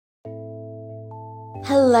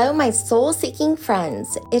Hello, my soul-seeking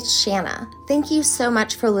friends. It's Shanna. Thank you so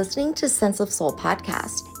much for listening to Sense of Soul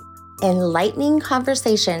Podcast. Enlightening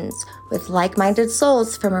conversations with like-minded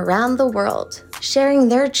souls from around the world, sharing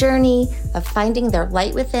their journey of finding their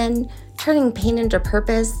light within, turning pain into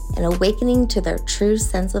purpose, and awakening to their true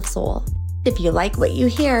sense of soul. If you like what you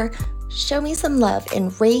hear, show me some love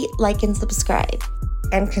and rate, like, and subscribe.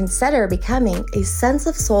 And consider becoming a Sense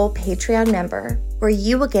of Soul Patreon member, where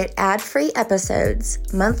you will get ad-free episodes,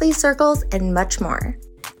 monthly circles, and much more.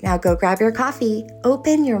 Now go grab your coffee,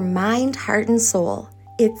 open your mind, heart, and soul.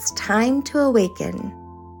 It's time to awaken.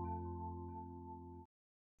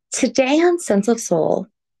 Today on Sense of Soul,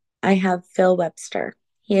 I have Phill Webster.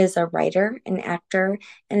 He is a writer, an actor,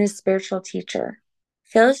 and a spiritual teacher.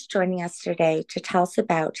 Phill is joining us today to tell us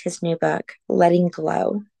about his new book, Letting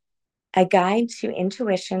Glow, a guide to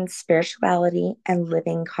intuition, spirituality, and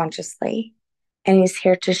living consciously. And he's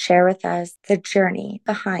here to share with us the journey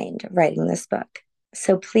behind writing this book.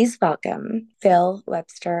 So please welcome Phill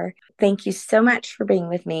Webster. Thank you so much for being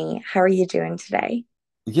with me. How are you doing today?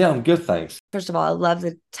 Yeah, I'm good, thanks. First of all, I love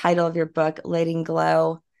the title of your book, Letting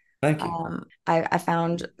Glow. Thank you. I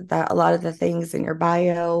found that a lot of the things in your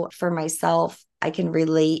bio for myself, I can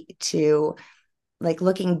relate to, like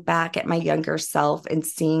looking back at my younger self and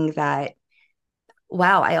seeing that,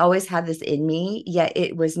 wow, I always had this in me, yet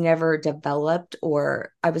it was never developed,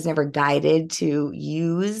 or I was never guided to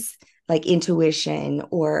use like intuition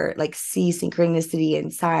or like see synchronicity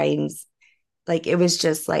and signs. Like it was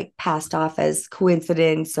just like passed off as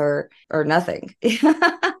coincidence or nothing. So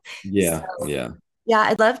Yeah, yeah. yeah,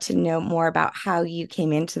 I'd love to know more about how you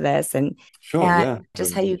came into this Sure, and yeah.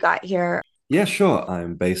 just how you got here. Yeah, sure.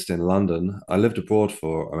 I'm based in London. I lived abroad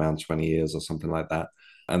for around 20 years or something like that,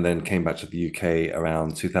 and then came back to the UK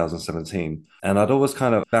around 2017. And I'd always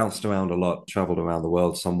kind of bounced around a lot, traveled around the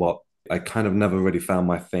world somewhat. I kind of never really found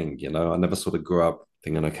my thing, you know. I never sort of grew up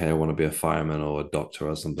thinking, okay, I want to be a fireman or a doctor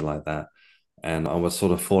or something like that. And I would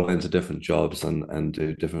sort of fall into different jobs and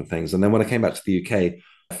do different things. And then when I came back to the UK,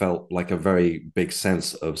 I felt like a very big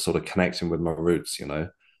sense of sort of connecting with my roots, you know.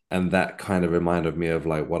 And that kind of reminded me of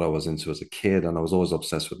like what I was into as a kid. And I was always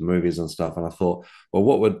obsessed with movies and stuff. And I thought, well,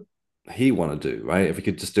 what would he want to do, right? If he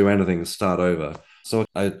could just do anything and start over. So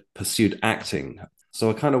I pursued acting. So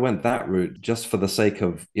I kind of went that route just for the sake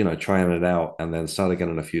of, you know, trying it out, and then started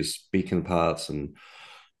getting a few speaking parts and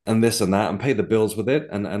this and that, and paid the bills with it,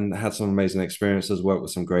 and had some amazing experiences, worked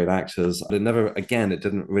with some great actors. But it never, again, it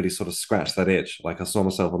didn't really sort of scratch that itch. Like I saw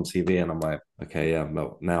myself on TV and I'm like, okay, yeah,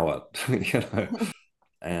 no, now what? You know.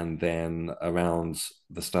 And then around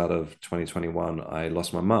the start of 2021, I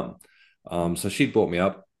lost my mum. So she'd brought me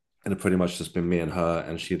up, and it pretty much just been me and her,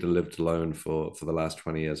 and she'd lived alone for the last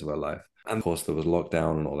 20 years of her life. And of course, there was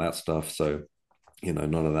lockdown and all that stuff. So, you know,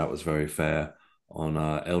 none of that was very fair on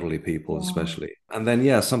elderly people, Yeah. especially. And then,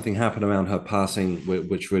 yeah, something happened around her passing,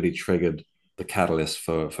 which really triggered the catalyst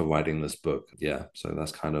for writing this book. Yeah, so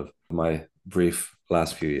that's kind of my brief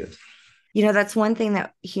last few years. That's one thing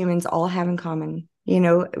that humans all have in common.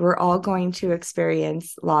 We're all going to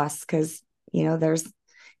experience loss because, there's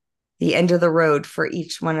the end of the road for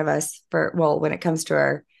each one of us well, when it comes to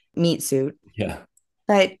our meat suit. Yeah.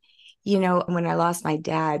 But, when I lost my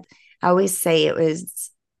dad, I always say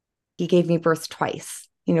he gave me birth twice,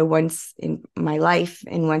 once in my life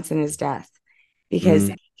and once in his death, because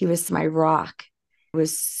Mm. he was my rock. It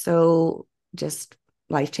was so just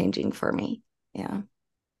life changing for me. Yeah.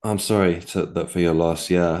 I'm sorry that for your loss.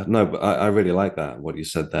 Yeah, no, but I really like that what you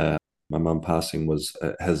said there. My mum passing was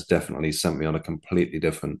has definitely sent me on a completely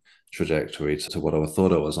different trajectory to what I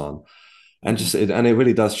thought I was on, and and it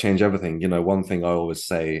really does change everything. You know, one thing I always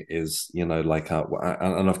say is, you know, like,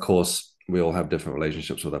 and of course we all have different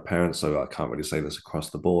relationships with our parents, so I can't really say this across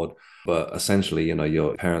the board, but essentially, you know,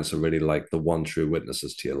 your parents are really like the one true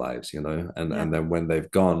witnesses to your lives, you know, Yeah. and then when they've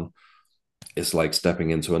gone, it's like stepping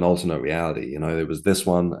into an alternate reality. You know, it was this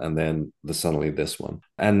one and then suddenly this one.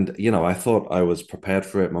 And, you know, I thought I was prepared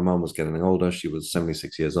for it. My mom was getting older. She was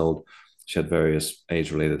 76 years old. She had various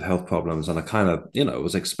age related health problems. And I kind of, you know,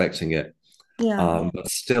 was expecting it. Yeah. But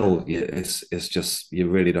still, it's just, you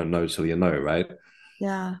really don't know till you know, right?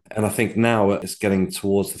 Yeah. And I think now it's getting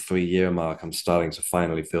towards the 3 year mark. I'm starting to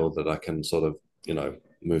finally feel that I can sort of, you know,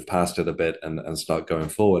 move past it a bit and start going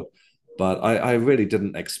forward. But I really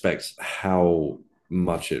didn't expect how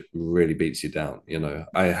much it really beats you down. You know,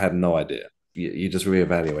 I had no idea. You just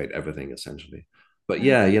reevaluate everything essentially. But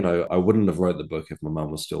Yeah. yeah, you know, I wouldn't have wrote the book if my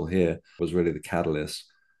mum was still here. It was really the catalyst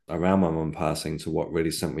around my mum passing to what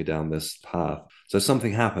really sent me down this path. So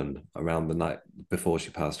something happened around the night before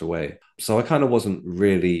she passed away. So I kind of wasn't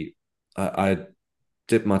really, I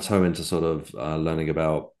dipped my toe into sort of learning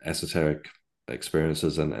about esoteric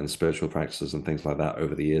experiences and spiritual practices and things like that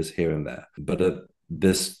over the years here and there. But at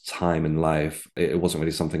this time in life, it wasn't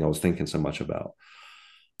really something I was thinking so much about.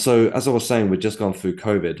 So as I was saying, we'd just gone through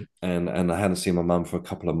COVID and I hadn't seen my mum for a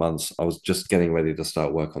couple of months. I was just getting ready to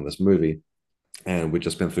start work on this movie. And we'd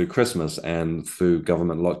just been through Christmas and through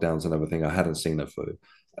government lockdowns and everything. I hadn't seen her through.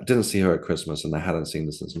 I didn't see her at Christmas and I hadn't seen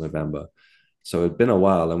her since November. So it'd been a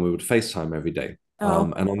while and we would FaceTime every day.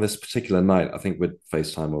 Oh, And on this particular night, I think we'd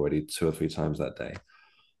FaceTime already 2 or 3 times that day.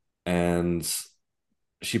 And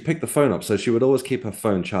she picked the phone up. So she would always keep her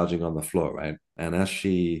phone charging on the floor, right? And as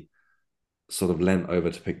she sort of leant over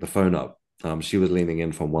to pick the phone up, she was leaning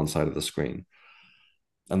in from one side of the screen.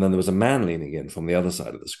 And then there was a man leaning in from the other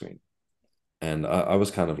side of the screen. And I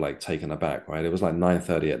was kind of like taken aback, right? It was like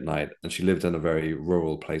 9:30 at night, and she lived in a very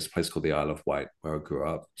rural place called the Isle of Wight, where I grew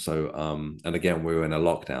up. So, and again, we were in a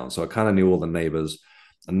lockdown, so I kind of knew all the neighbors,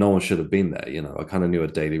 and no one should have been there. I kind of knew her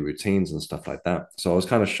daily routines and stuff like that. So I was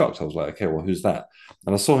kind of shocked. I was like, okay, well, who's that?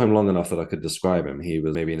 And I saw him long enough that I could describe him. He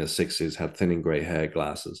was maybe in his 60s, had thinning grey hair,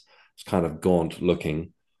 glasses, was kind of gaunt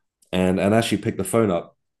looking, and as she picked the phone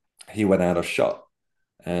up, he went out of shot.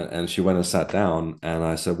 And she went and sat down, and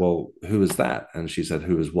I said, well, who is that? And she said,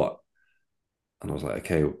 who is what? And I was like,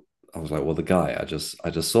 okay. I was like, well, the guy, I just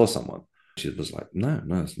saw someone. She was like, no,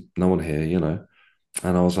 there's no one here.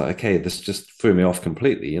 And I was like, okay, this just threw me off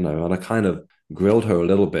completely. And I kind of grilled her a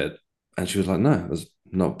little bit, and she was like, no, there's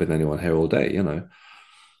not been anyone here all day.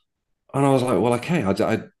 And I was like, well, okay,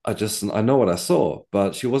 I know what I saw,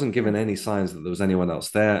 but she wasn't giving any signs that there was anyone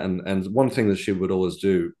else there. And one thing that she would always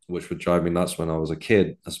do, which would drive me nuts when I was a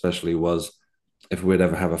kid, especially, was if we'd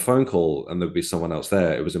ever have a phone call and there'd be someone else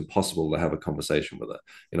there, it was impossible to have a conversation with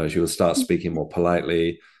her. She would start speaking more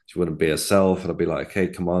politely. She wouldn't be herself, and I'd be like, okay,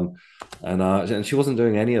 come on. And she wasn't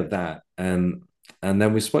doing any of that. And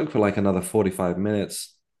then we spoke for like another 45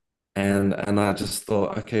 minutes, and I just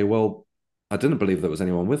thought, okay, well, I didn't believe there was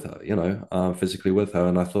anyone with her, physically with her.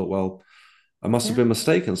 And I thought, well, I must have yeah. been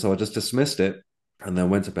mistaken. So I just dismissed it and then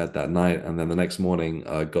went to bed that night. And then the next morning,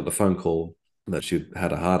 I got the phone call that she'd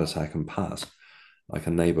had a heart attack and passed. Like a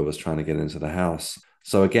neighbor was trying to get into the house.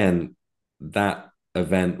 So again, that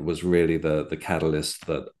event was really the catalyst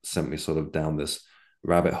that sent me sort of down this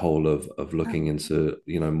rabbit hole of looking into,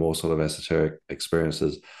 more sort of esoteric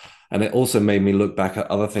experiences. And it also made me look back at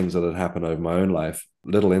other things that had happened over my own life,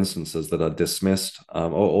 little instances that are dismissed,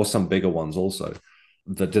 or some bigger ones also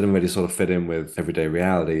that didn't really sort of fit in with everyday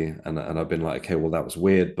reality. And I've been like, okay, well, that was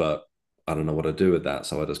weird, but I don't know what to do with that.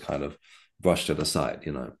 So I just kind of brushed it aside.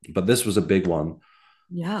 But this was a big one.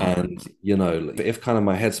 Yeah. And, if kind of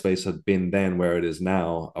my headspace had been then where it is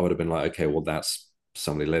now, I would have been like, okay, well, that's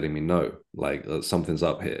somebody letting me know, like something's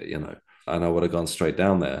up here. And I would have gone straight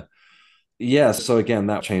down there. Yeah, so again,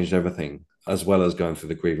 that changed everything, as well as going through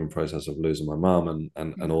the grieving process of losing my mom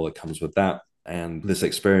and all that comes with that. And this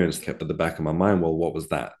experience kept at the back of my mind, well, what was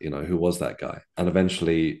that? Who was that guy? And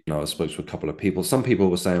eventually, I spoke to a couple of people. Some people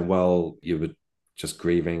were saying, well, you were just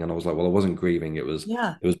grieving. And I was like, well, I wasn't grieving. It was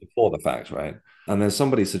Yeah. it was before the fact, right? And then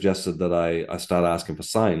somebody suggested that I start asking for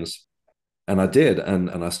signs. And I did, and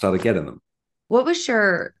I started getting them. What was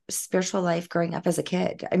your spiritual life growing up as a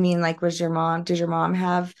kid? I mean, like, did your mom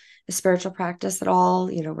have a spiritual practice at all?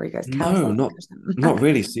 Were you guys No, counseling not or something? not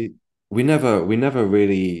really. See, we never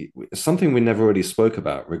really something we never really spoke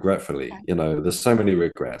about, regretfully. There's so many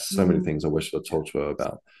regrets, so many Mm, things I wish I'd talked to her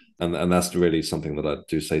about. And that's really something that I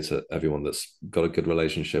do say to everyone that's got a good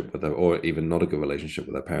relationship with her, or even not a good relationship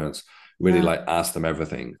with their parents. Really, yeah. like, ask them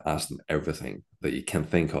everything that you can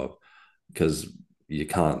think of, because you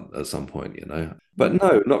can't at some point. But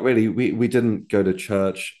no, not really. We didn't go to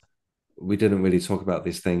church. We didn't really talk about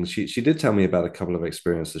these things. She did tell me about a couple of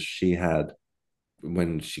experiences she had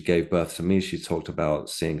when she gave birth to me. She talked about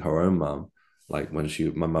seeing her own mum, like when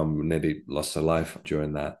my mum nearly lost her life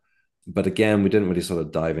during that. But again, we didn't really sort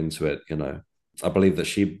of dive into it. I believe that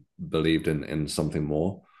she believed in something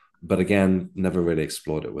more, but again, never really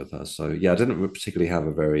explored it with her. So yeah, I didn't particularly have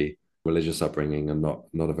a very religious upbringing, and not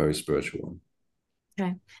a very spiritual one.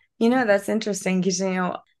 Okay. That's interesting because,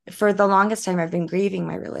 for the longest time, I've been grieving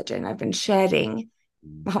my religion. I've been shedding,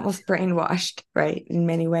 almost brainwashed, right, in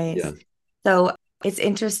many Yeah. ways. So it's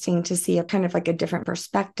interesting to see a kind of like a different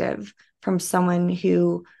perspective from someone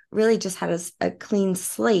who really just had a clean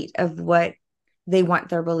slate of what they want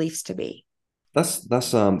their beliefs to be.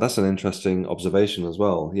 That's an interesting observation as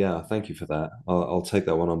well. Yeah, thank you for that. I'll take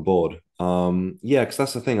that one on board. Yeah, because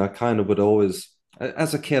that's the thing. I kind of would always,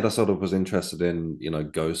 as a kid, I sort of was interested in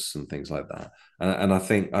ghosts and things like that. And I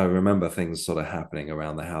think I remember things sort of happening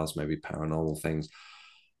around the house, maybe paranormal things.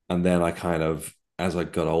 And then I kind of, as I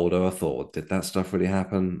got older, I thought, well, did that stuff really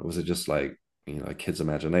happen? Or was it just like, a kid's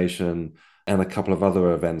imagination? And a couple of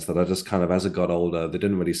other events that I just kind of, as I got older, they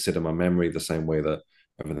didn't really sit in my memory the same way that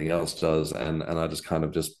everything else does. And I just kind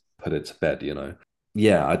of just put it to bed.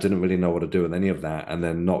 Yeah, I didn't really know what to do with any of that. And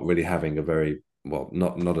then not really having a very, well,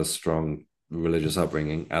 not a strong religious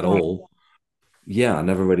upbringing at Right. all. Yeah, I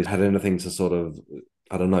never really had anything to sort of,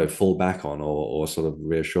 I don't know, fall back on or sort of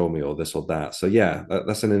reassure me or this or that. So yeah,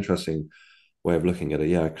 that's an interesting way of looking at it.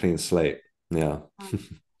 Yeah, clean slate. Yeah.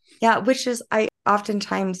 Yeah, which is, I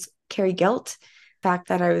oftentimes carry guilt. The fact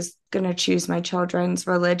that I was going to choose my children's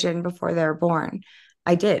religion before they were born.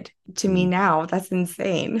 I did. To me Mm. now, that's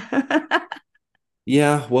insane.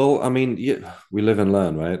 Yeah, well, I mean, yeah, we live and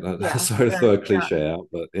learn, right? Yeah, Sorry to throw right. a Yeah. cliche out,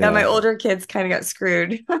 but Yeah, my yeah. older kids kind of got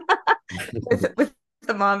screwed with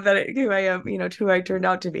the mom who I am, who I turned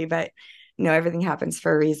out to be. But everything happens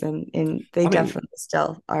for a reason, and they I mean, definitely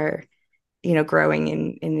still are, growing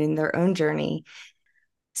in their own journey.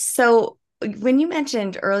 So when you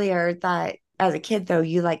mentioned earlier that as a kid, though,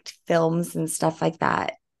 you liked films and stuff like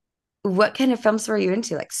that, what kind of films were you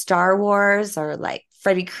into? Like Star Wars or like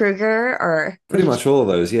Freddy Krueger, or what pretty did you? much all of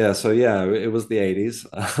those. Yeah. So yeah, it was the 80s.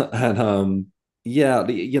 And yeah,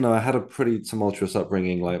 I had a pretty tumultuous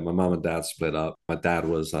upbringing. Like my mom and dad split up. My dad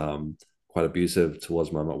was quite abusive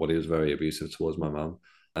towards my mom. Well, he was very abusive towards my mom.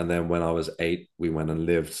 And then when I was 8, we went and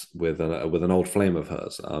lived with an old flame of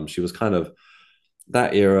hers. She was kind of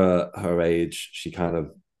that era, her age, she kind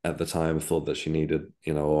of at the time thought that she needed,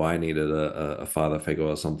 or I needed a father figure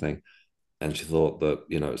or something. And she thought that,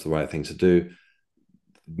 it's the right thing to do.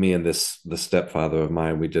 Me and the stepfather of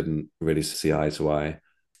mine, we didn't really see eye to eye.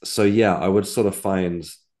 So yeah, I would sort of find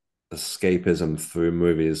escapism through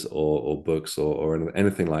movies or books or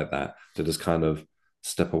anything like that to just kind of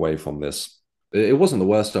step away from this. It wasn't the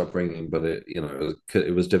worst upbringing, but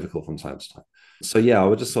it was difficult from time to time. So yeah, I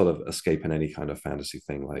would just sort of escape in any kind of fantasy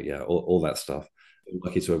thing, like yeah, all that stuff. I'm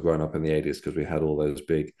lucky to have grown up in the 80s because we had all those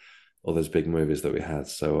big movies that we had.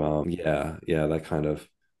 So yeah, that kind of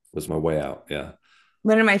was my way out. Yeah.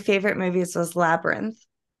 One of my favorite movies was Labyrinth.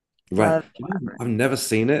 Right. Love Labyrinth. I've never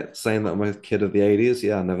seen it. Saying that I'm a kid of the 80s.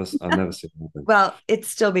 Yeah, I've never seen it. Well, it'd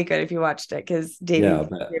still be good if you watched it because Yeah, I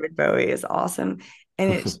bet. David Bowie is awesome.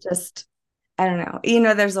 And it's just, I don't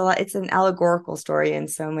know. There's a lot, it's an allegorical story in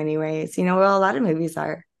so many ways. Well, a lot of movies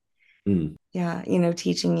are. Mm. Yeah,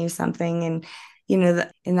 teaching you something. And,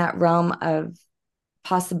 in that realm of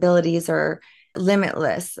possibilities or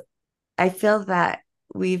limitless, I feel that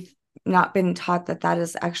we've not been taught that that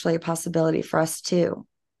is actually a possibility for us too.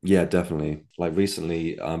 Yeah, definitely. Like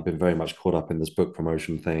recently, I've been very much caught up in this book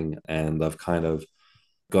promotion thing, and I've kind of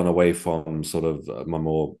gone away from sort of my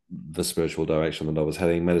more the spiritual direction that I was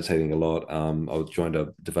heading, meditating a lot. I joined a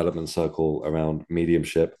development circle around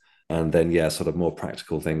mediumship, and then yeah, sort of more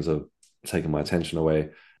practical things have taken my attention away.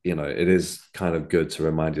 It is kind of good to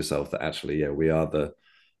remind yourself that actually, yeah, we are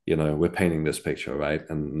we're painting this picture, right?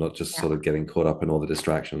 And not just Yeah. sort of getting caught up in all the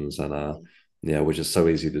distractions and yeah, which is so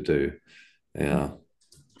easy to do. Yeah.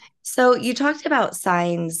 So you talked about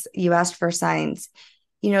signs, you asked for signs.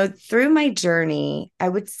 Through my journey, I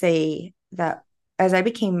would say that as I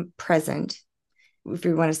became present, if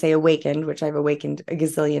you want to say awakened, which I've awakened a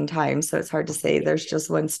gazillion times, so it's hard to say there's just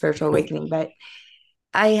one spiritual awakening, but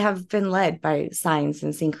I have been led by signs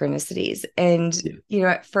and synchronicities. And,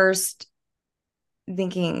 Yeah. at first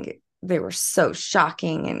thinking they were so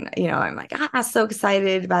shocking. And, I'm like, so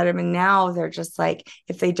excited about them. And now they're just like,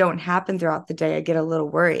 if they don't happen throughout the day, I get a little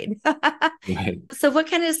worried. Right. So what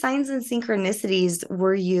kind of signs and synchronicities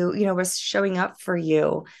were was showing up for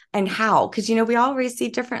you, and how? Because, we all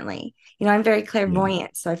receive differently. I'm very Yeah.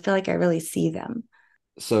 clairvoyant, so I feel like I really see them.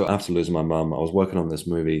 So after losing my mum, I was working on this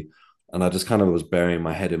movie and I just kind of was burying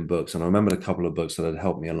my head in books. And I remembered a couple of books that had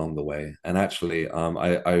helped me along the way. And actually,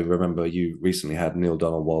 I remember you recently had Neil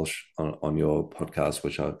Donald Walsh on your podcast,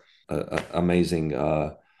 which are amazing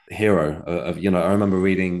hero of, I remember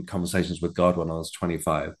reading Conversations with God when I was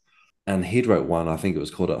 25. And he'd wrote one, I think it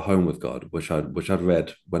was called At Home with God, which I'd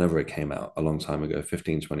read whenever it came out a long time ago,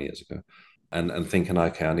 15, 20 years ago. And thinking,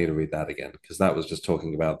 okay, I need to read that again, because that was just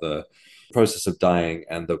talking about the process of dying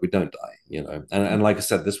and that we don't die. And like I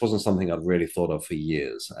said, this wasn't something I'd really thought of for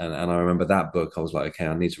years. And I remember that book, I was like, okay,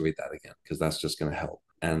 I need to read that again because that's just going to help.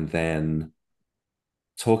 And then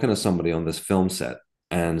talking to somebody on this film set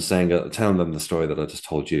and telling them the story that I just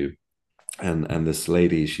told you. And this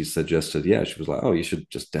lady, she suggested, yeah, she was like, oh, you should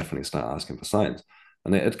just definitely start asking for signs.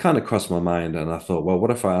 And it kind of crossed my mind. And I thought, well,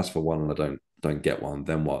 what if I ask for one and I don't get one?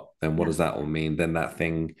 Then what? Then what Yeah. does that all mean? Then that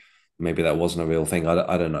thing, maybe that wasn't a real thing.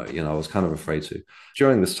 I don't know. I was kind of afraid to.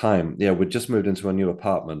 During this time, yeah, we'd just moved into a new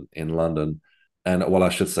apartment in London. And well, I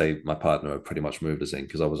should say my partner had pretty much moved us in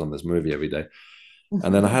because I was on this movie every day.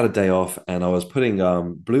 And then I Mhm. had a day off and I was putting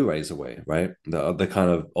Blu-rays away, right? They're kind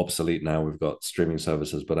of obsolete now. We've got streaming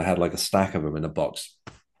services, but I had like a stack of them in a box.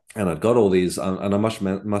 And I'd got all these, and I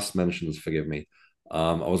must mention, forgive me,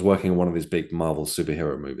 I was working on one of these big Marvel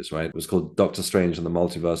superhero movies, right? It was called Doctor Strange and the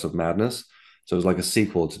Multiverse of Madness. So it was like a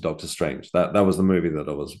sequel to Doctor Strange. That was the movie that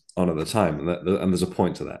I was on at the time, and there's a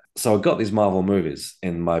point to that. So I got these Marvel movies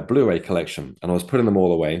in my Blu-ray collection, and I was putting them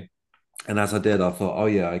all away. And as I did, I thought, oh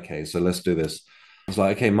yeah, okay, so let's do this. I was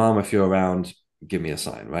like, okay, Mom, if you're around, give me a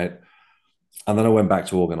sign, right? And then I went back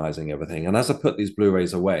to organizing everything. And as I put these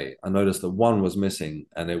Blu-rays away, I noticed that one was missing,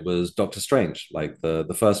 and it was Doctor Strange, like the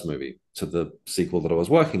first movie to the sequel that I was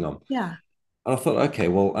working on. Yeah. And I thought, okay,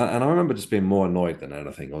 well, and I remember just being more annoyed than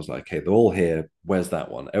anything. I was like, okay, they're all here. Where's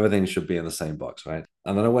that one? Everything should be in the same box, right?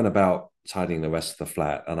 And then I went about tidying the rest of the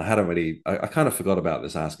flat, and I hadn't really, I kind of forgot about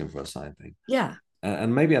this asking for a sign thing. Yeah.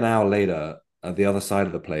 And maybe an hour later, at the other side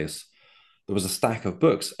of the place, there was a stack of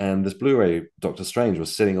books, and this Blu-ray Doctor Strange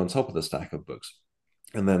was sitting on top of the stack of books.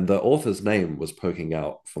 And then the author's name was poking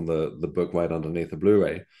out from the book right underneath the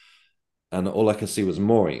Blu-ray. And all I could see was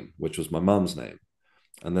Maureen, which was my mum's name.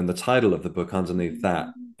 And then the title of the book underneath that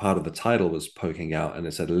part of the title was poking out and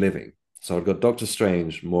it said Living. So I'd got Doctor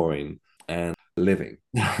Strange, Maureen, and Living.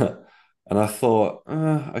 And I thought,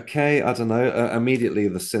 okay, I don't know. Immediately,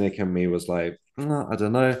 the cynic in me was like, I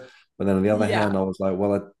don't know. But then on the other Yeah. hand, I was like,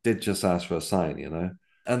 well, I did just ask for a sign, you know?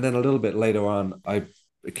 And then a little bit later on, I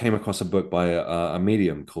came across a book by a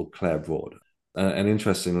medium called Claire Broad. And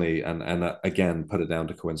interestingly, and again, put it down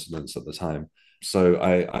to coincidence at the time. So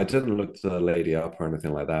I didn't look the lady up or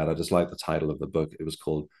anything like that. I just liked the title of the book. It was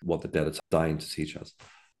called What the Dead Are Dying to Teach Us.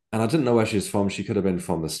 And I didn't know where she's from. She could have been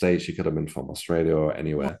from the States. She could have been from Australia or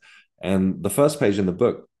anywhere. And the first page in the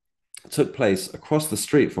book took place across the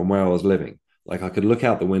street from where I was living. Like I could look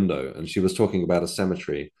out the window and she was talking about a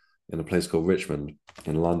cemetery in a place called Richmond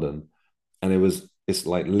in London. And it's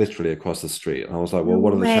like literally across the street. And I was like, well, No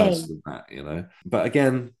what are the way. chances of that, you know? But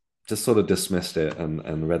again, just sort of dismissed it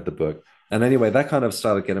and read the book. And anyway, that kind of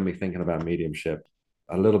started getting me thinking about mediumship.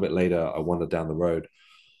 A little bit later, I wandered down the road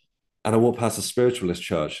and I walked past a spiritualist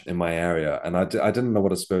church in my area. And I didn't know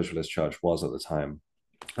what a spiritualist church was at the time.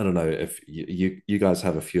 I don't know if you guys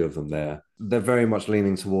have a few of them there. They're very much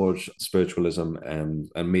leaning towards spiritualism and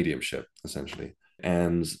mediumship, essentially.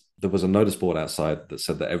 And there was a notice board outside that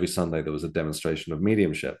said that every Sunday there was a demonstration of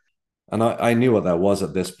mediumship. And I knew what that was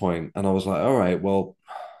at this point, and I was like, all right, well,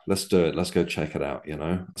 let's do it. Let's go check it out, you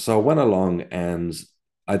know? So I went along and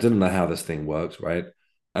I didn't know how this thing worked, right?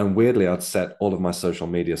 And weirdly, I'd set all of my social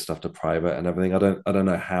media stuff to private and everything. I don't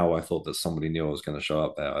know how I thought that somebody knew I was going to show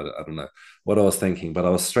up there. I don't know what I was thinking, but I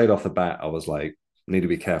was straight off the bat. I was like, need to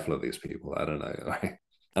be careful of these people. I don't know. Right?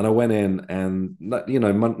 And I went in and, you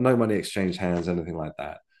know, no money exchanged hands, anything like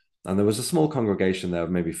that. And there was a small congregation there of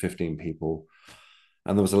maybe 15 people.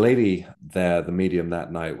 And there was a lady there, the medium that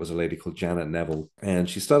night was a lady called Janet Neville. And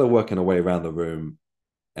she started working her way around the room.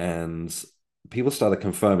 And people started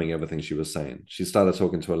confirming everything she was saying. She started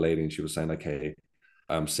talking to a lady and she was saying, okay,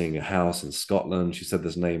 I'm seeing a house in Scotland. She said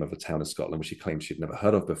this name of a town in Scotland, which she claimed she'd never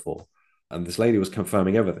heard of before. And this lady was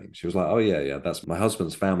confirming everything. She was like, oh, yeah, that's my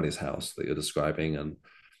husband's family's house that you're describing. And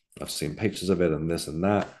I've seen pictures of it and this and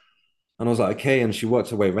that. And I was like, okay. And she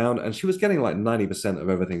worked her way around and she was getting like 90% of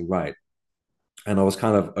everything right. And I was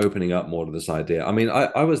kind of opening up more to this idea. I mean,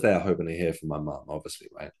 I was there hoping to hear from my mom, obviously,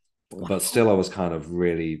 right? But still, I was kind of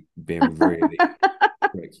really being really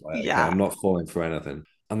strict. Like, okay, Yeah. I'm not falling for anything.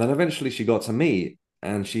 And then eventually she got to me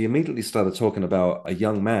and she immediately started talking about a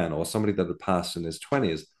young man or somebody that had passed in his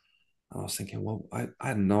 20s. I was thinking, well, I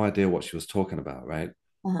had no idea what she was talking about, right?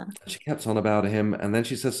 Uh-huh. She kept on about him. And then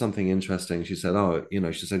she said something interesting. She said, oh, you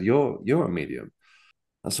know, she said, you're a medium.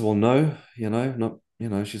 I said, well, no, you know, not, you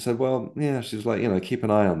know, she said, well, yeah, she was like, you know, keep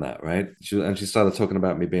an eye on that, right? And she started talking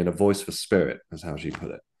about me being a voice for spirit, is how she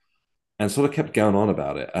put it. And sort of kept going on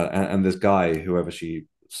about it. And this guy, whoever she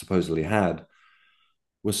supposedly had,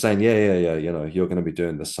 was saying, yeah, you know, you're going to be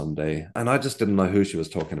doing this someday. And I just didn't know who she was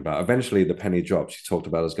talking about. Eventually, the penny dropped. She talked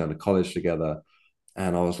about us going to college together.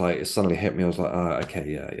 And I was like, it suddenly hit me. I was like, oh, okay,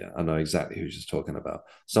 yeah. I know exactly who she's talking about.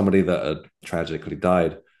 Somebody that had tragically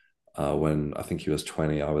died when I think he was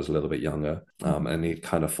 20. I was a little bit younger. And he'd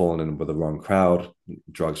kind of fallen in with the wrong crowd.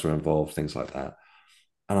 Drugs were involved, things like that.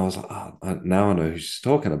 And I was like, oh, now I know who she's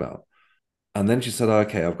talking about. And then she said, oh,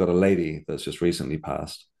 okay, I've got a lady that's just recently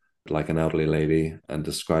passed, like an elderly lady, and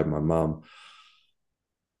described my mum.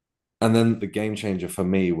 And then the game changer for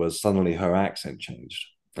me was suddenly her accent changed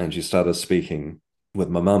and she started speaking with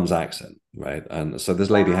my mum's accent, right? And so this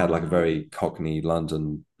lady had like a Wow. very Cockney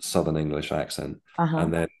London Southern English accent, Uh-huh.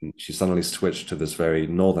 and then she suddenly switched to this very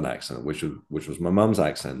Northern accent, which was my mum's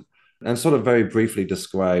accent, and sort of very briefly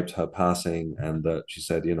described her passing, and that she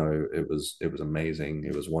said, it was amazing,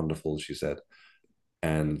 it was wonderful, she said,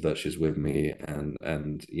 and that she's with me,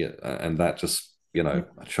 and yeah, and that just I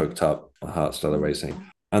choked up, my heart started racing,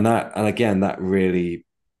 and again that really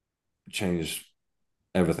changed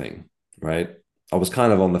everything, right? I was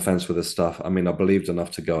kind of on the fence with this stuff. I mean, I believed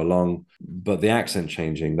enough to go along, but the accent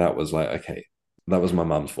changing, that was like, okay, that was my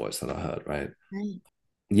mum's voice that I heard, right? Right.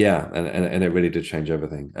 Yeah, and it really did change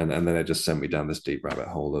everything. And then it just sent me down this deep rabbit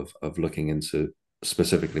hole of looking into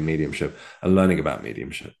specifically mediumship and learning about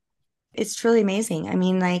mediumship. It's truly amazing. I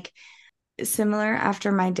mean, like, similar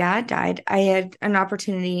after my dad died, I had an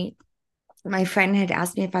opportunity. My friend had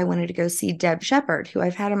asked me if I wanted to go see Deb Shepherd, who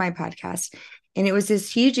I've had on my podcast. And it was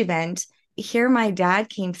this huge event. Here, my dad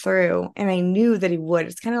came through, and I knew that he would.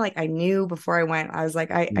 It's kind of like I knew before I went. I was like,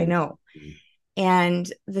 I Mm. know.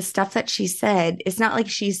 And the stuff that she said, it's not like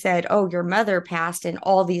she said, oh, your mother passed and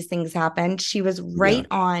all these things happened. She was Yeah. right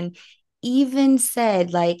on, even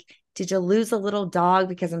said, like, did you lose a little dog?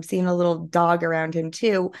 Because I'm seeing a little dog around him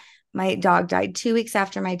too. My dog died 2 weeks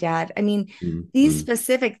after my dad. I mean, Mm, these mm.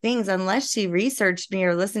 specific things, unless she researched me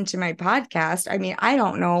or listened to my podcast, I mean, I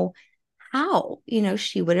don't know how,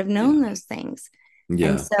 she would have known Yeah. those things. And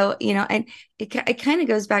Yeah. so, and it kind of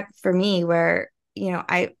goes back for me where,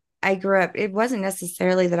 I grew up, it wasn't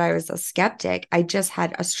necessarily that I was a skeptic. I just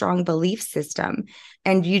had a strong belief system,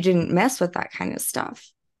 and you didn't mess with that kind of stuff.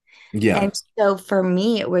 And Yeah. so for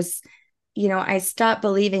me, it was, I stopped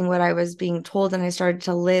believing what I was being told, and I started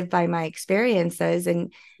to live by my experiences.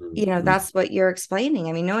 And, Mm, mm. that's what you're explaining.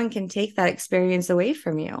 I mean, no one can take that experience away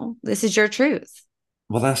from you. This is your truth.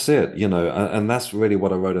 Well, that's it, and that's really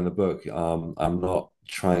what I wrote in the book. I'm not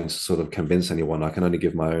trying to sort of convince anyone. I can only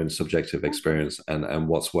give my own subjective experience and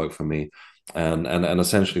what's worked for me, and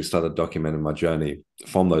essentially started documenting my journey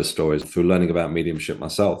from those stories through learning about mediumship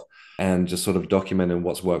myself, and just sort of documenting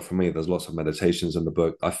what's worked for me. There's lots of meditations in the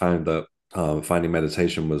book. I found that finding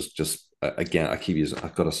meditation was just again.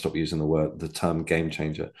 I've got to stop using the term game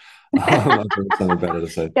changer. I've got something better to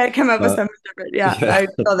say, Gotta come up with but something different. Yeah, yeah. I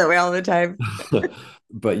feel that way all the time.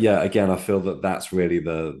 But yeah, again, I feel that that's really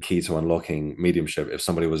the key to unlocking mediumship if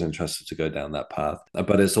somebody was interested to go down that path.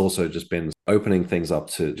 But it's also just been opening things up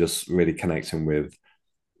to just really connecting with,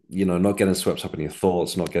 not getting swept up in your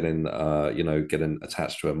thoughts, not getting, getting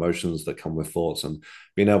attached to emotions that come with thoughts, and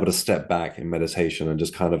being able to step back in meditation and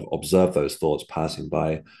just kind of observe those thoughts passing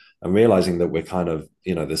by and realizing that we're kind of,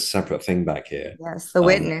 this separate thing back here. Yes, the Um,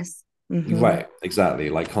 witness. Hmm. Right, exactly.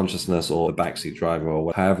 Like consciousness or the backseat driver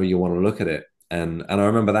or however you want to look at it. And I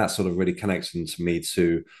remember that sort of really connecting to me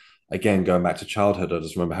to, again, going back to childhood. I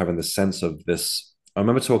just remember having this sense of this. I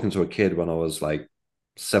remember talking to a kid when I was like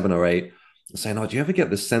 7 or 8 and saying, "Oh, do you ever get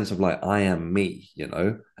this sense of like I am me?"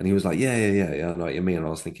 And he was like, "Yeah, yeah, yeah, yeah, I know what you mean." And I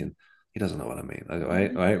was thinking, he doesn't know what I mean,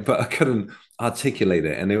 right? Right. But I couldn't articulate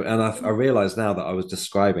it. And I realized now that I was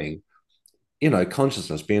describing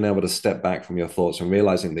consciousness, being able to step back from your thoughts and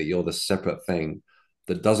realizing that you're this separate thing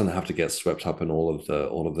that doesn't have to get swept up in all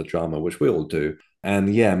of the drama, which we all do.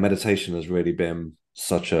 And yeah, meditation has really been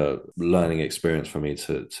such a learning experience for me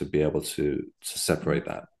to be able to separate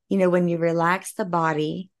that. When you relax the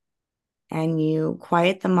body and you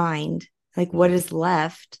quiet the mind, like what Mm. is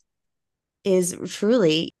left is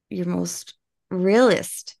truly your most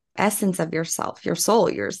realist essence of yourself, your soul,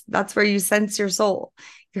 yours. That's where you sense your soul,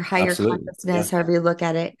 your higher Absolutely. Yeah. consciousness, however you look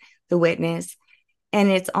at it, the witness. And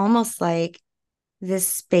it's almost like this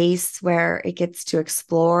space where it gets to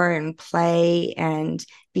explore and play and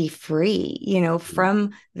be free, Mm,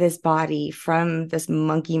 from this body, from this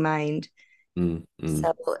monkey mind. mm,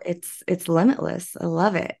 So mm. it's limitless. I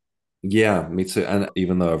love it. Yeah, me too. And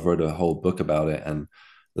even though I've wrote a whole book about it and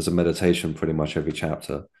there's a meditation pretty much every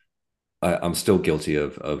chapter, I'm still guilty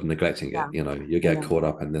of neglecting it. Yeah, You I get know. caught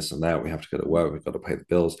up in this and that. We have to go to work. We've got to pay the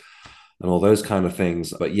bills and all those kind of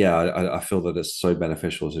things. But yeah, I feel that it's so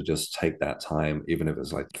beneficial to just take that time, even if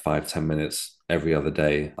it's like 5, 10 minutes every other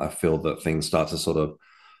day. I feel that things start to sort of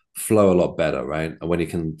flow a lot better, right? And when you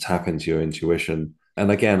can tap into your intuition.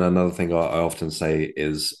 And again, another thing I often say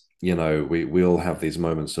is, we all have these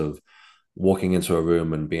moments of walking into a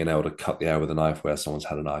room and being able to cut the air with a knife where someone's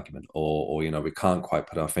had an argument, or we can't quite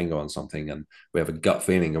put our finger on something and we have a gut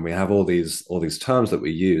feeling, and we have all these terms that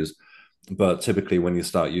we use. But typically when you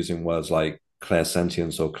start using words like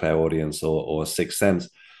clairsentience or clairaudience or sixth sense,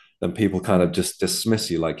 then people kind of just dismiss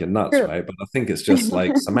you like you're nuts, True. right? But I think it's just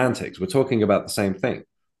like semantics. We're talking about the same thing.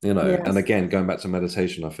 And Yes. again, going back to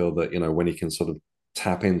meditation, I feel that when you can sort of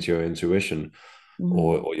tap into your intuition Mhm.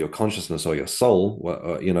 or your consciousness or your soul,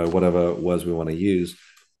 whatever words we want to use,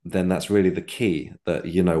 then that's really the key. That,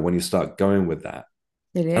 when you start going with that,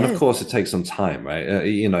 It and of is. course it takes some time, right?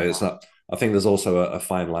 It's not. I think there's also a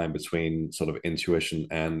fine line between sort of intuition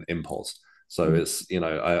and impulse. So Mhm. it's,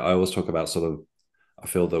 I always talk about sort of, I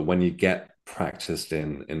feel that when you get practiced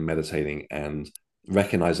in meditating and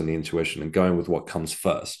recognizing the intuition and going with what comes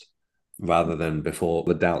first rather than before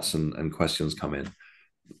the doubts and questions come in,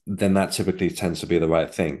 then that typically tends to be the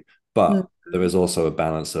right thing. But there is also a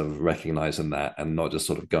balance of recognizing that and not just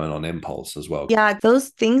sort of going on impulse as well. Yeah, those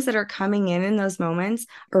things that are coming in those moments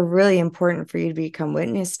are really important for you to become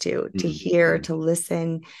witness to hear, Mm-hmm. to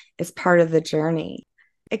listen. It's part of the journey.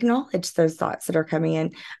 Acknowledge those thoughts that are coming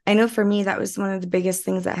in. I know for me, that was one of the biggest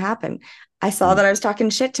things that happened. I saw that I was talking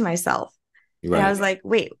shit to myself. And I Right. was like,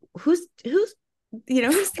 wait, who's, who's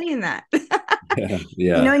saying that? Yeah.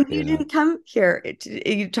 Yeah. And you Yeah. didn't come here,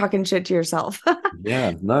 you talking shit to yourself.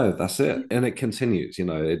 Yeah, no, that's it. And it continues,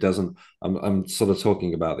 it doesn't. I'm sort of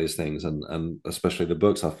talking about these things and especially the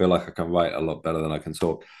books. I feel like I can write a lot better than I can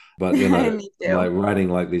talk. But Me I'm like too. writing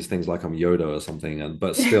like these things like I'm Yoda or something, and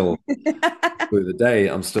but still through the day,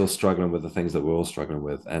 I'm still struggling with the things that we're all struggling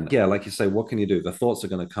with. And yeah, like you say, what can you do? The thoughts are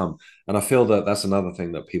going to come. And I feel that that's another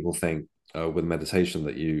thing that people think with meditation,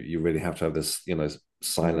 that you really have to have this,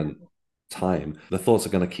 silent time. The thoughts are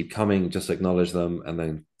going to keep coming, just acknowledge them and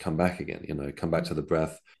then come back again, come back to the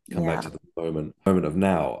breath, come back Yeah. to the moment of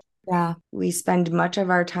now. Yeah, we spend much of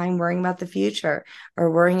our time worrying about the future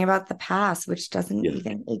or worrying about the past, which doesn't Yeah.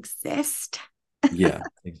 even exist. Yeah,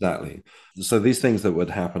 exactly. So these things that would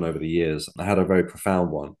happen over the years, I had a very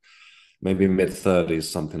profound one, maybe mid 30s,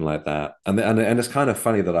 something like that. And it's kind of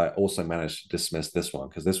funny that I also managed to dismiss this one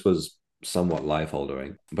because this was somewhat life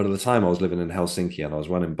altering. But at the time, I was living in Helsinki and I was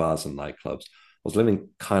running bars and nightclubs. I was living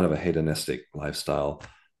kind of a hedonistic lifestyle,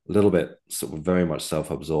 a little bit sort of very much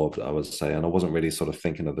self-absorbed, I would say, and I wasn't really sort of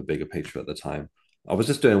thinking of the bigger picture at the time. I was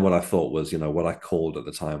just doing what I thought was, what I called at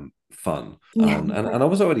the time fun, Yeah. and I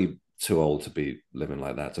was already too old to be living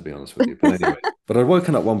like that, to be honest with you. But anyway, but I'd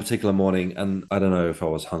woken up one particular morning and I don't know if I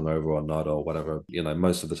was hungover or not or whatever,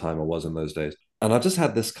 most of the time I was in those days. And I just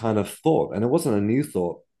had this kind of thought, and it wasn't a new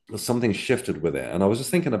thought, but something shifted with it. And I was just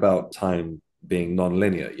thinking about time being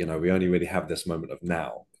non-linear. We only really have this moment of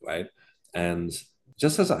now, right? And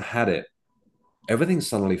just as I had it, everything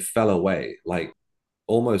suddenly fell away, like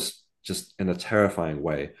almost just in a terrifying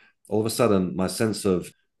way. All of a sudden, my sense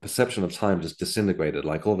of perception of time just disintegrated.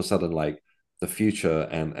 Like all of a sudden, like the future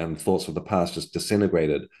and thoughts of the past just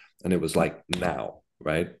disintegrated, and it was like now,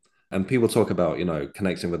 right? And people talk about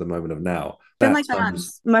connecting with the moment of now. Been That like that on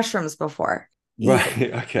terms, mushrooms before. Easily.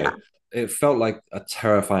 right? Okay, it felt like a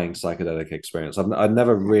terrifying psychedelic experience. I'd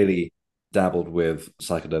never Yeah. really dabbled with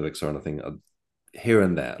psychedelics or anything, here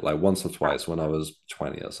and there, like once or twice when I was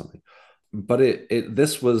 20 or something. But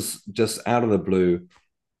this was just out of the blue,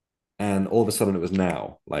 and all of a sudden it was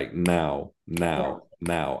now, like now, Yeah. now,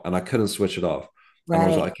 now, and I couldn't switch it off. And I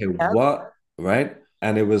was Right. like, okay, Yep. what? Right?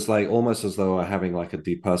 And it was like almost as though I were having like a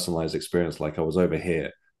depersonalized experience, like I was over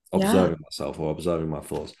here Yeah. observing myself or observing my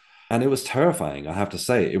thoughts. And it was terrifying, I have to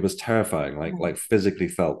say. It was terrifying. Like physically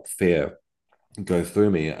felt fear go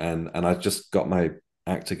through me. And I just got my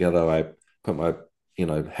act together. I put my,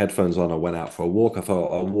 headphones on. I went out for a walk. I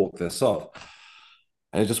thought I'll walk this off.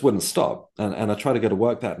 And it just wouldn't stop. And I tried to go to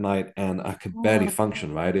work that night and I could barely Oh,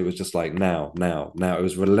 function, right? It was just like now, now, now. It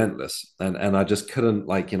was relentless. And I just couldn't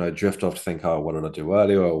like, drift off to think, oh, what did I do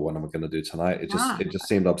earlier or what am I going to do tonight? yeah. It just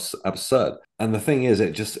seemed absurd. And the thing is,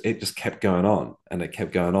 it just kept going on and it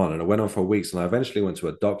kept going on. And it went on for weeks. And I eventually went to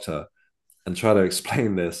a doctor and tried to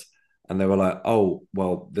explain this. And they were like, oh,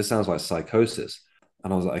 well, this sounds like psychosis.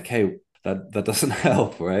 And I was like, okay, that doesn't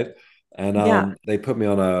help, right? And Yeah. they put me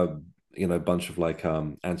on a bunch of like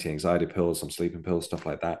anti-anxiety pills, some sleeping pills, stuff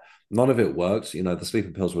like that. None of it worked. The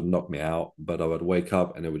sleeping pills would knock me out, but I would wake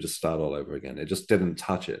up and it would just start all over again. It just didn't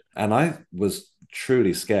touch it. And I was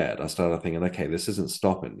truly scared. I started thinking, okay, this isn't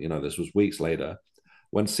stopping. This was weeks later.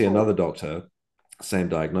 Went to see another doctor, same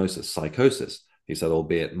diagnosis, psychosis. He said,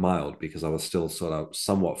 albeit mild, because I was still sort of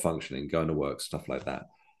somewhat functioning, going to work, stuff like that.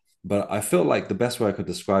 But I feel like the best way I could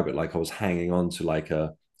describe it, like I was hanging on to like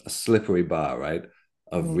a slippery bar, right,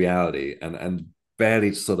 of Mm. reality and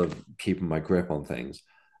barely sort of keeping my grip on things.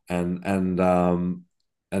 And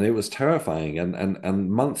it was terrifying.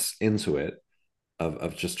 And months into it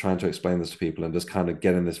of just trying to explain this to people and just kind of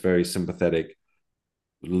getting this very sympathetic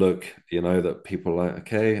look, that people are like,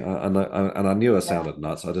 okay. And I knew I Yeah. sounded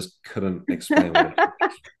nuts. I just couldn't explain what it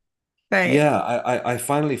Right. yeah, I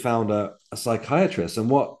finally found a psychiatrist. And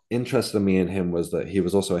what interested me in him was that he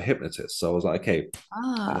was also a hypnotist. So I was like, okay,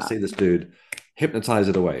 I'm gonna Ah, see this dude, hypnotize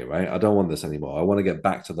it away, right? I don't want this anymore. I want to get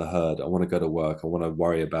back to the herd. I want to go to work. I want to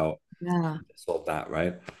worry about yeah. this or that,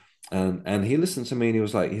 right? And he listened to me and he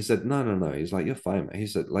was like, he said, no, no, no. He's like, you're fine, man. He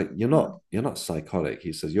said, like, you're not psychotic.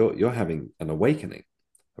 He says, you're having an awakening,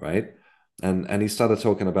 right? And he started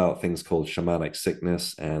talking about things called shamanic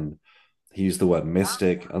sickness, and he used the word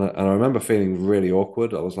mystic. And I remember feeling really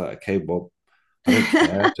awkward. I was like, okay, well, I don't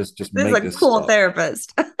care. Just This is make a this cool stop.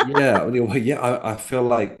 therapist. Yeah. Well, yeah, I feel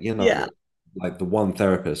like, Yeah. like the one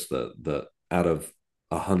therapist that out of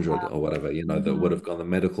 100 or whatever, that would Mhm. have gone the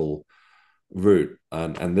medical route.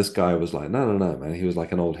 And this guy was like, no, no, no, man. He was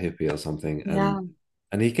like an old hippie or something. Yeah.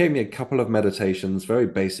 And he gave me a couple of meditations, very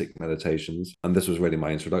basic meditations. And this was really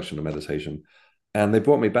my introduction to meditation. And they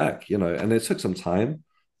brought me back, and it took some time.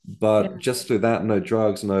 But Yeah. just through that, no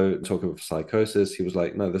drugs, no talking of psychosis. He was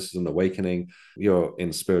like, no, this is an awakening. You're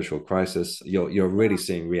in spiritual crisis. You're really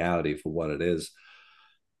seeing reality for what it is.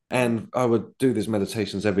 And I would do these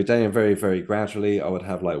meditations every day, and very, very gradually, I would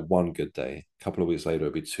have like one good day. A couple of weeks later,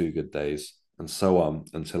 it'd be two good days, and so on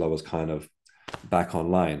until I was kind of back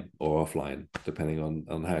online or offline, depending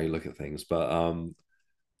on how you look at things. But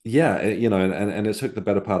yeah, and it took the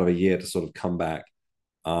better part of a year to sort of come back.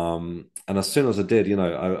 And as soon as I did,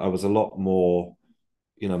 I was a lot more,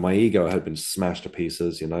 my ego had been smashed to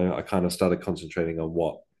pieces. I kind of started concentrating on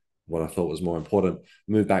what I thought was more important.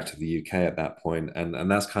 Moved back to the UK at that point, and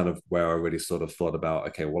that's kind of where I really sort of thought about,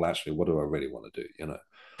 okay, well, actually, what do I really want to do?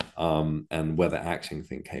 And where the acting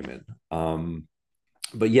thing came in.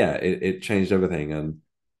 But yeah, it changed everything,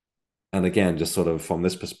 and again, just sort of from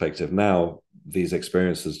this perspective now, these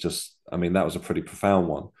experiences just, I mean, that was a pretty profound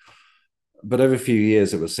one. But every few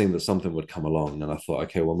years, it would seem that something would come along, and I thought,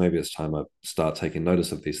 okay, well, maybe it's time I start taking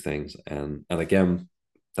notice of these things, and again,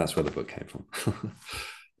 that's where the book came from.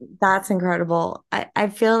 That's incredible. I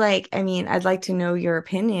feel like, I mean, I'd like to know your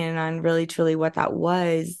opinion on really truly what that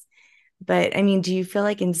was. But I mean, do you feel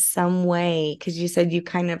like in some way, because you said you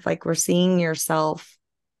kind of like were seeing yourself,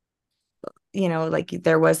 like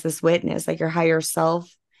there was this witness, like your higher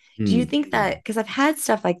self. Do you Hmm. think that, because I've had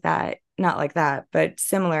stuff like that, not like that, but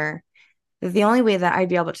similar, that the only way that I'd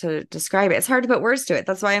be able to describe it, it's hard to put words to it.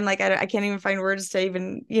 That's why I'm like, I can't even find words to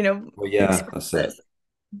even, Well, yeah, express that's it. this.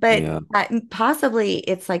 But Yeah. possibly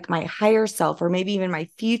it's like my higher self, or maybe even my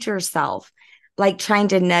future self, like trying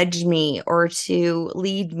to nudge me or to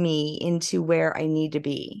lead me into where I need to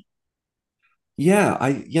be. Yeah,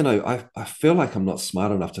 I feel like I'm not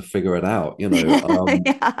smart enough to figure it out. Yeah,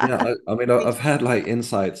 Yeah. I mean, I've had like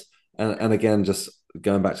insights, and again, just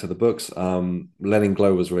going back to the books, Letting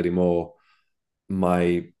Glow was really more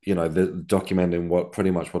my, the documenting what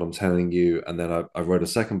pretty much what I'm telling you, and then I wrote a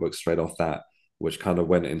second book straight off that, which kind of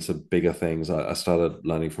went into bigger things. I started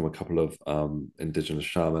learning from a couple of indigenous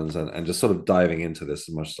shamans, and just sort of diving into this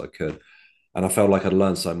as much as I could. And I felt like I'd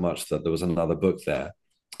learned so much that there was another book there.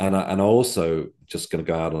 And I also just going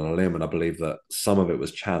to go out on a limb, and I believe that some of it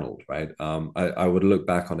was channeled, right? I would look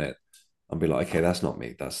back on it and be like, okay, that's not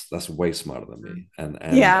me. That's way smarter than me. And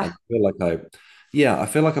Yeah. I feel like yeah, I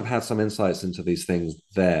feel like I've had some insights into these things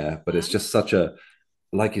there, but it's just such a,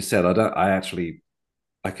 like you said,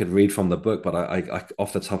 I could read from the book, but I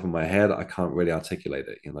off the top of my head, I can't really articulate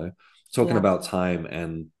it. Talking Yeah. about time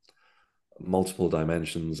and multiple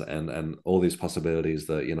dimensions and all these possibilities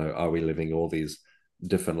that, are we living all these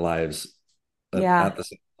different lives Yeah. at the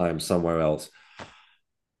same time somewhere else?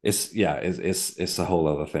 It's, yeah, it's a whole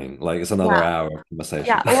other thing. Like, it's another Yeah. hour of conversation.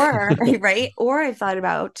 Yeah. Or, right. Or I thought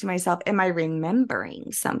about to myself, am I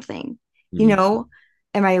remembering something? You Mm. know,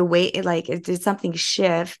 am I awake? Like, did something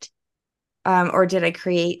shift? Or did I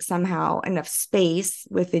create somehow enough space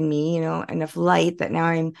within me, enough light that now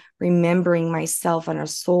I'm remembering myself on a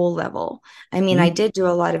soul level? I mean, I Mm. did do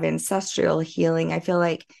a lot of ancestral healing. I feel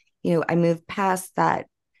like, I moved past that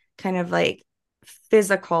kind of like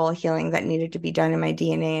physical healing that needed to be done in my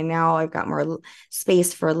DNA. And now I've got more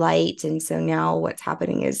space for light. And so now what's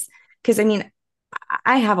happening is, because I mean,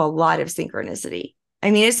 I have a lot of synchronicity.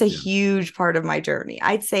 I mean, it's a Yeah. huge part of my journey.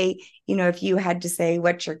 I'd say, if you had to say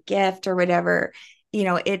what's your gift or whatever,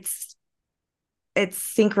 it's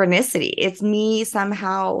synchronicity. It's me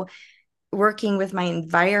somehow working with my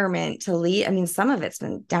environment to lead. I mean, some of it's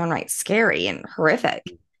been downright scary and horrific.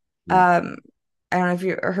 Mm. I don't know if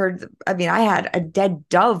you heard, I mean, I had a dead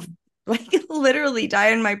dove like literally die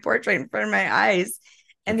in my porch right in front of my eyes.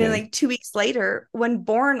 And then Okay. like 2 weeks later, one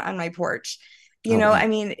born on my porch. Oh, I wow.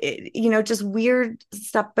 mean, just weird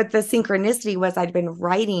stuff. But the synchronicity was I'd been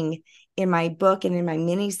writing in my book and in my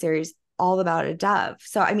mini series all about a dove.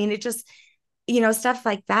 So, I mean, it just, stuff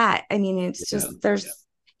like that. I mean, it's just,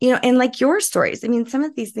 and like your stories. I mean, some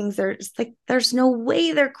of these things are just like, there's no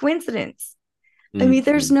way they're coincidence. I mean,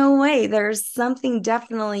 there's no way. There's something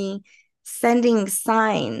definitely sending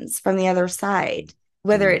signs from the other side,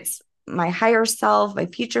 whether it's my higher self, my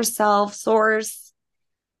future self, source,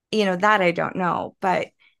 that I don't know. But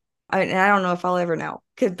I don't know if I'll ever know.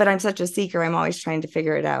 But I'm such a seeker. I'm always trying to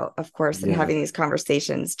figure it out, of course. And having these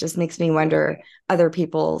conversations just makes me wonder other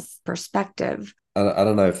people's perspective. I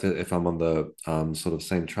don't know if I'm on the sort of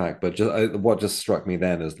same track, but what just struck me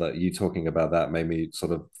then is that you talking about that made me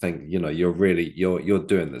sort of think, you're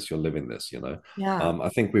doing this, you're living this, Yeah. I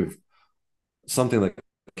think we've something that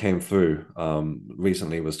came through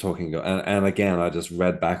recently was talking, and again, I just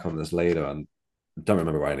read back on this later and don't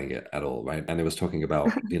remember writing it at all, right? And it was talking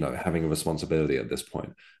about, having a responsibility at this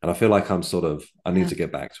point. And I feel like I need to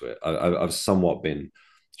get back to it. I've somewhat been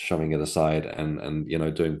shoving it aside and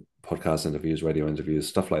doing podcast interviews, radio interviews,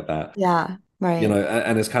 stuff like that. Yeah. Right.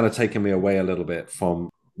 And it's kind of taken me away a little bit from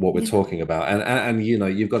what we're talking about. And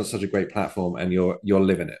you've got such a great platform and you're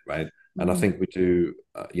living it, right? And I think we do,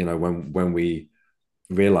 when we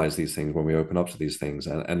realize these things, when we open up to these things,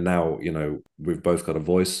 and now, we've both got a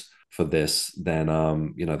voice for this, then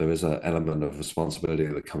there is an element of responsibility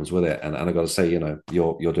that comes with it. And I got to say,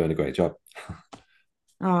 you're doing a great job.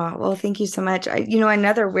 Oh, well, thank you so much.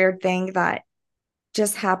 Another weird thing that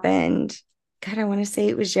just happened. God, I want to say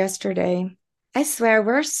it was yesterday. I swear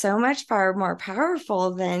we're so much far more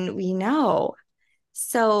powerful than we know.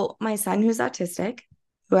 So my son, who's autistic,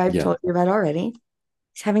 who I've told you about already,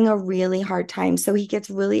 he's having a really hard time. So he gets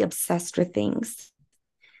really obsessed with things.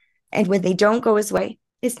 And when they don't go his way,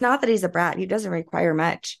 it's not that he's a brat. He doesn't require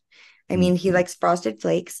much. I mean, he likes Frosted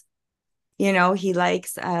Flakes. He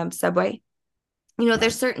likes Subway.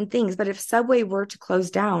 There's certain things, but if Subway were to close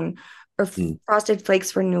down or Frosted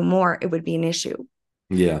Flakes were no more, it would be an issue.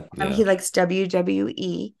 Yeah. He likes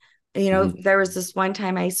WWE. There was this one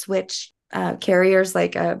time I switched carriers,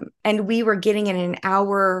 and we were getting it an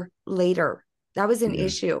hour later. That was an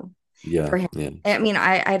issue for him. Yeah. I mean,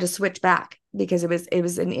 I had to switch back because it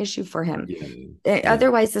was an issue for him.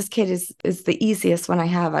 Otherwise, this kid is the easiest one I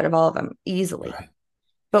have out of all of them, easily. Right.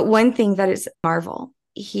 But one thing that is Marvel,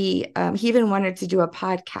 he even wanted to do a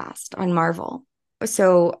podcast on Marvel.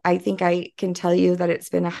 So I think I can tell you that it's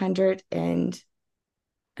been 100 and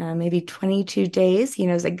maybe 22 days.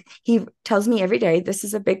 It's like he tells me every day, this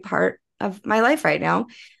is a big part of my life right now,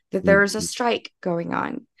 that there is a strike going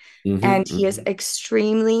on. And he is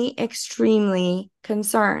extremely, extremely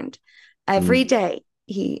concerned. Every day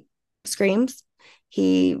he screams,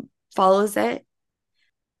 he follows it.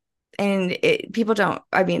 And people don't,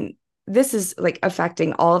 I mean, this is like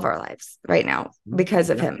affecting all of our lives right now because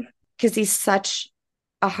of him, because he's such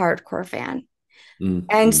a hardcore fan.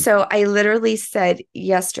 And so I literally said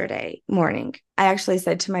yesterday morning, I actually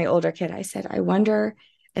said to my older kid, I said, I wonder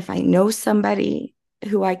if I know somebody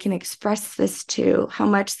who I can express this to, how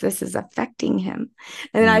much this is affecting him.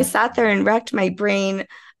 And then I sat there and racked my brain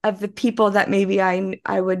of the people that maybe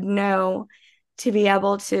I would know, to be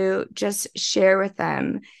able to just share with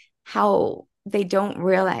them how they don't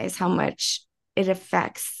realize how much it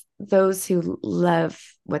affects those who love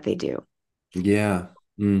what they do. Yeah.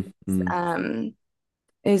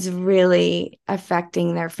 Is really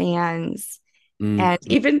affecting their fans and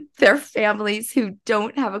even their families who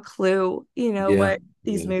don't have a clue, what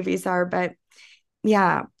these movies are. But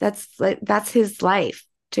that's his life,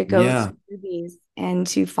 to go to movies and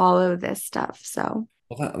to follow this stuff. So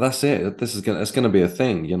that's it. It's gonna be a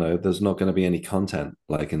thing. There's not gonna be any content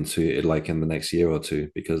in the next year or two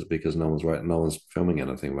because no one's filming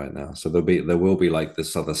anything right now. So there will be like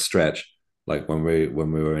this other stretch, like when we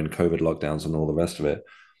were in COVID lockdowns and all the rest of it,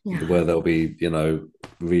 where they'll be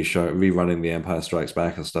rerunning The Empire Strikes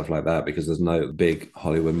Back and stuff like that, because there's no big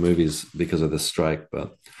Hollywood movies because of this strike.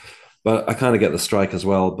 But I kind of get the strike as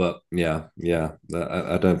well. But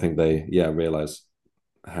I don't think they realize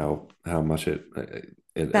how much it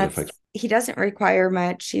affects. He doesn't require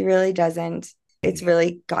much. He really doesn't. It's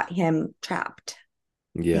really got him trapped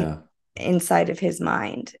inside of his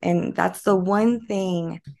mind. And that's the one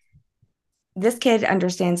thing. This kid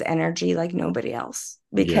understands energy like nobody else,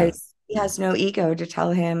 because he has no ego to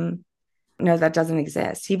tell him, no, that doesn't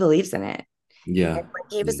exist. He believes in it. Yeah. And when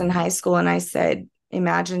he was in high school and I said,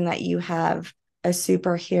 imagine that you have a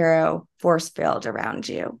superhero force field around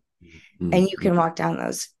you and you can walk down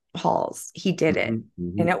those halls. He did it and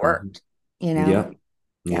it worked, Yeah,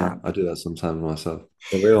 I do that sometimes myself.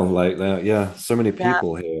 For real, so many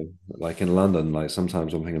people here, like in London, like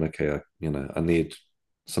sometimes I'm thinking, okay, I need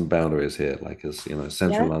some boundaries here,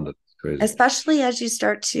 central London is crazy. Especially as you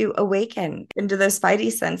start to awaken into those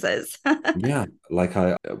spidey senses. Yeah, like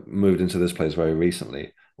I moved into this place very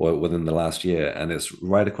recently, or within the last year, and it's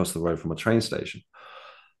right across the road from a train station.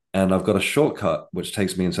 And I've got a shortcut which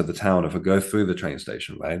takes me into the town if I go through the train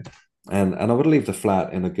station, right? And I would leave the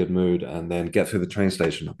flat in a good mood and then get through the train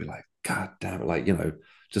station. I'd be like, God damn it, like,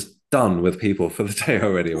 just done with people for the day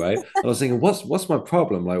already, right? And I was thinking, what's my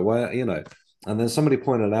problem? Like, why, and then somebody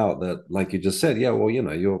pointed out that, like you just said, yeah, well,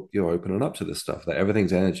 you're opening up to this stuff, that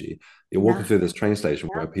everything's energy. You're walking through this train station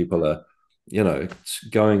where people are,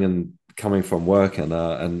 going and coming from work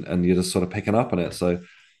and you're just sort of picking up on it. So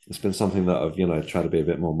it's been something that I've, tried to be a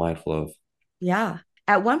bit more mindful of. Yeah.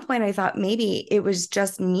 At one point, I thought maybe it was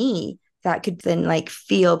just me that could then like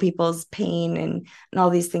feel people's pain and all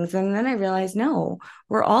these things. And then I realized, no,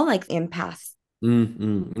 we're all like empaths.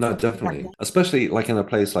 No, definitely. Especially like in a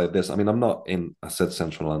place like this. I mean, I said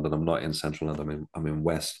central London. I'm not in central London. I'm in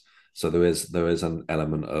West. So there is an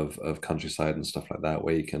element of countryside and stuff like that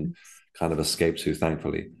where you can kind of escape to,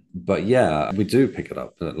 thankfully. But yeah, we do pick it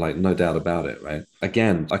up, like no doubt about it, right?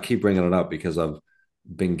 Again, I keep bringing it up because I've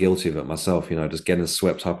been guilty of it myself, just getting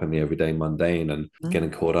swept up in the everyday mundane and getting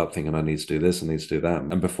caught up thinking I need to do this, I need to do that.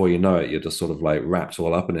 And before you know it, you're just sort of like wrapped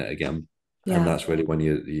all up in it again. Yeah. And that's really when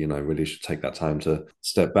you really should take that time to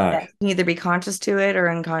step back. You either be conscious to it or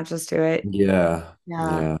unconscious to it. Yeah.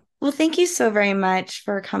 Well, thank you so very much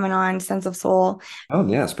for coming on Sense of Soul. Oh,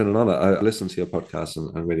 yeah, it's been an honor. I listened to your podcast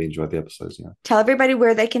and really enjoyed the episodes. Yeah. Tell everybody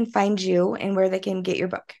where they can find you and where they can get your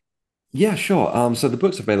book. Yeah, sure. So the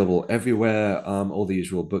book's available everywhere, all the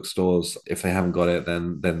usual bookstores. If they haven't got it,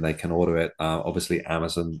 then they can order it. Obviously,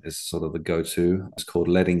 Amazon is sort of the go-to. It's called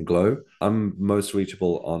Letting Glow. I'm most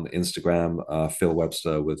reachable on Instagram, Phill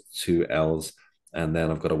Webster with 2 L's. And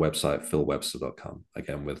then I've got a website, phillwebster.com,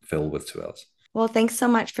 again, with Phill with 2 L's. Well, thanks so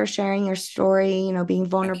much for sharing your story, being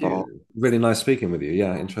vulnerable. Really nice speaking with you.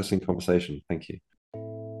 Yeah, interesting conversation. Thank you.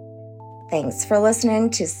 Thanks for listening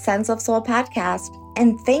to Sense of Soul Podcast,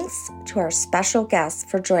 and thanks to our special guests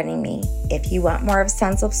for joining me. If you want more of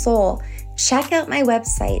Sense of Soul, check out my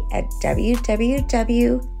website at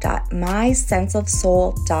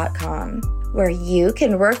www.mysenseofsoul.com, where you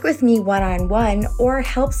can work with me one-on-one or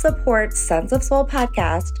help support Sense of Soul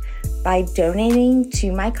Podcast by donating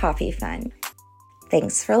to my coffee fund.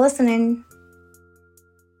 Thanks for listening.